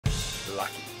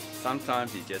lucky.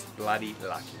 Sometimes you're just bloody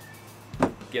lucky.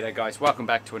 G'day guys, welcome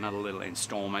back to another little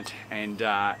installment, and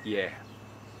yeah,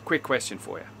 quick question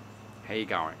for you. How you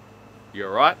going? You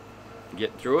alright? You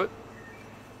getting through it?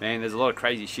 Man, there's a lot of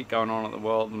crazy shit going on in the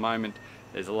world at the moment.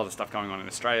 There's a lot of stuff going on in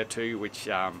Australia too, which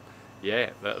yeah,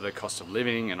 the cost of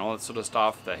living and all that sort of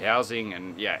stuff, the housing,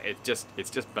 and yeah, it's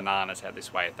just bananas out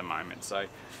this way at the moment. So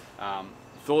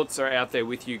thoughts are out there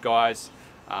with you guys.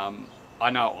 I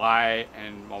know I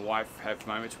and my wife have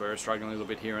moments where we're struggling a little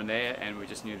bit here and there, and we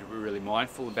just need to be really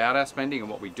mindful about our spending and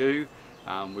what we do.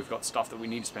 We've got stuff that we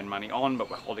need to spend money on,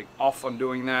 but we're holding off on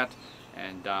doing that,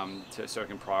 and so we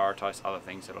can prioritize other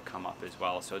things that'll come up as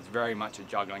well. So it's very much a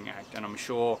juggling act, and I'm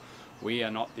sure we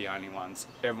are not the only ones.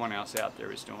 Everyone else out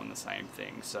there is doing the same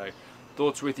thing. So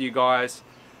thoughts with you guys.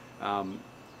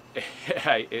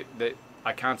 Hey,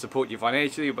 I can't support you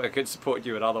financially, but I could support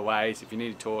you in other ways. If you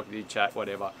need to talk, you need to chat,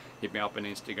 whatever, hit me up on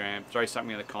Instagram, throw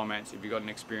something in the comments. If you've got an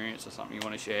experience or something you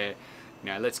want to share, you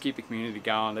know, let's keep the community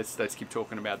going. Let's keep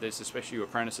talking about this, especially you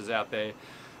apprentices out there.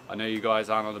 I know you guys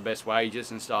aren't on the best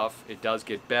wages and stuff. It does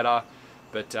get better,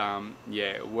 but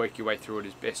yeah, work your way through it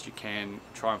as best you can.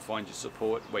 Try and find your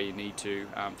support where you need to,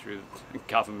 through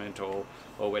government or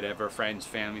whatever, friends,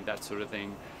 family, that sort of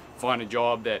thing. Find a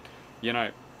job that, you know,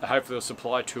 hopefully they'll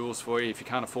supply tools for you. If you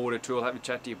can't afford a tool, have a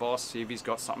chat to your boss, see if he's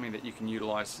got something that you can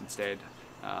utilize instead.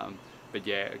 But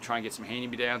yeah, try and get some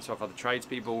hand-me-downs off other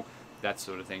tradespeople, that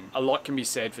sort of thing. A lot can be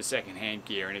said for second-hand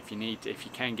gear, and if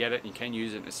you can get it and you can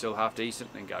use it and it's still half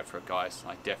decent, then go for it, guys.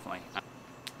 Like, definitely.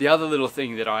 The other little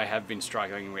thing that I have been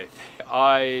struggling with,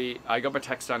 I got my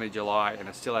tax done in July and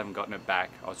I still haven't gotten it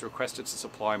back. I was requested to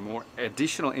supply more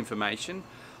additional information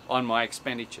on my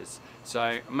expenditures.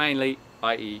 So mainly,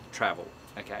 i.e. travel.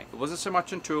 Okay, it wasn't so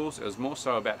much on tools, it was more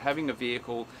so about having a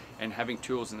vehicle and having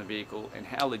tools in the vehicle, and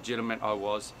how legitimate I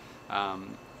was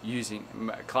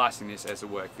classing this as a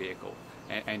work vehicle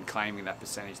and claiming that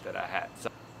percentage that I had.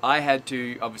 So I had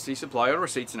to obviously supply all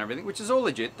receipts and everything, which is all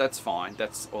legit, that's fine,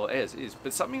 that's all as is.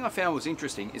 But something I found was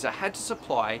interesting is I had to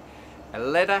supply a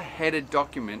letter-headed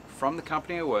document from the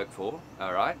company I work for,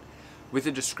 alright, with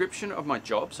a description of my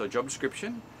job, so a job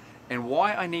description, and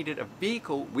why I needed a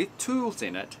vehicle with tools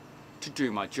in it to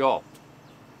do my job.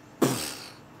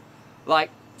 Like,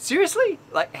 seriously?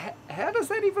 Like, how does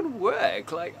that even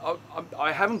work? Like,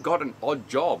 I haven't got an odd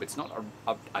job. It's not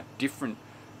a different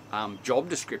job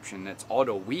description that's odd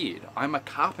or weird. I'm a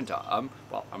carpenter.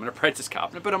 Well, I'm an apprentice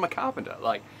carpenter, but I'm a carpenter.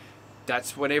 Like,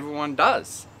 that's what everyone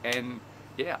does. And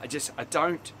yeah, I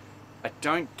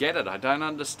don't get it. I don't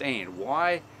understand.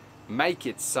 Why make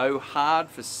it so hard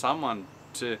for someone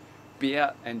to be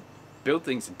out and build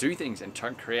things and do things and try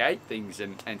and create things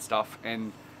and stuff,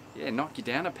 and yeah, knock you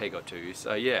down a peg or two.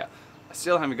 So yeah, I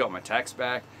still haven't got my tax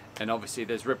back, and obviously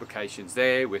there's replications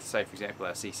there with, say for example,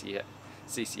 our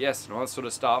CCS and all that sort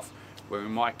of stuff, where we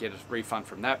might get a refund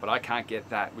from that, but I can't get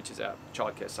that, which is our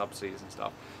childcare subsidies and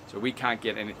stuff. So we can't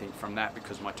get anything from that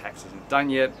because my tax isn't done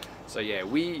yet. So yeah,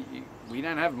 we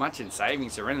don't have much in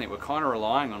savings or anything. We're kind of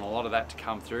relying on a lot of that to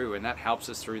come through, and that helps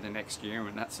us through the next year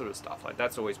and that sort of stuff. Like,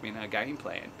 that's always been our game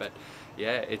plan. But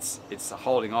yeah, it's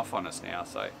holding off on us now.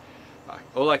 So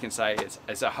all I can say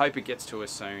is I hope it gets to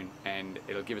us soon, and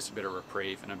it'll give us a bit of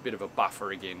reprieve and a bit of a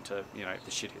buffer again to, you know, if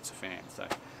the shit hits the fan. So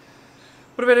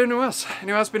what about anyone else?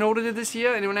 Anyone else been audited this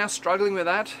year? Anyone else struggling with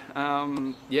that?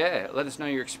 Yeah, let us know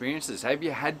your experiences. Have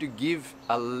you had to give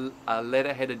a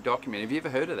letter-headed document? Have you ever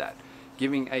heard of that?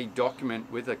 Giving a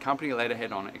document with a company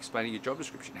letterhead on it explaining your job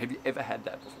description. Have you ever had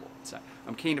that before? So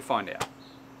I'm keen to find out.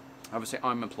 Obviously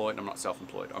I'm employed, I'm not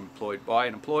self-employed. I'm employed by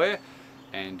an employer,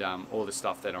 and all the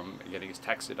stuff that I'm getting is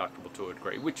tax deductible to a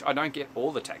degree, which I don't get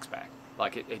all the tax back.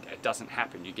 Like, it doesn't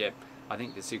happen. You get, I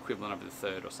think it's the equivalent of a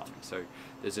third or something. So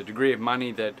there's a degree of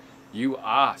money that you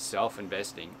are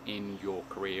self-investing in your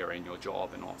career and your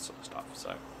job and all that sort of stuff.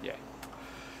 So yeah,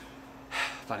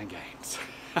 fun and games.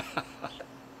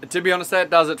 To be honest,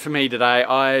 that does it for me today.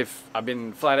 I've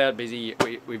been flat out busy.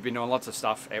 We've been doing lots of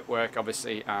stuff at work,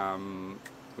 obviously.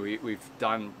 We've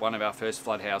done one of our first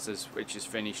flood houses, which is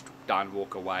finished, done,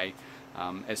 walk away.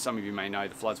 As some of you may know,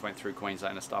 the floods went through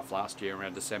Queensland and stuff last year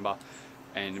around December,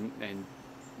 and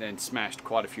smashed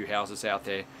quite a few houses out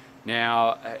there.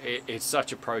 Now, it's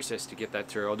such a process to get that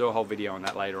through. I'll do a whole video on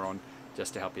that later on,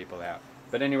 just to help people out.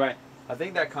 But anyway, I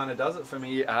think that kind of does it for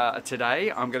me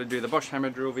today. I'm going to do the Bosch hammer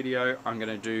drill video. I'm going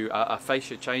to do a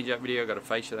fascia change-out video. I've got a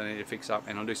fascia that I need to fix up,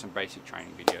 and I'll do some basic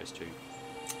training videos too.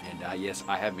 And yes,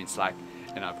 I have been slack,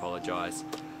 and I apologise.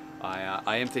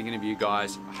 I am thinking of you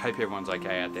guys. I hope everyone's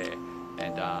okay out there,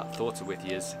 and thoughts are with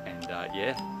yous. And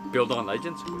yeah, build on,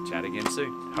 legends. We'll chat again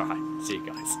soon. Alright, see you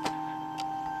guys.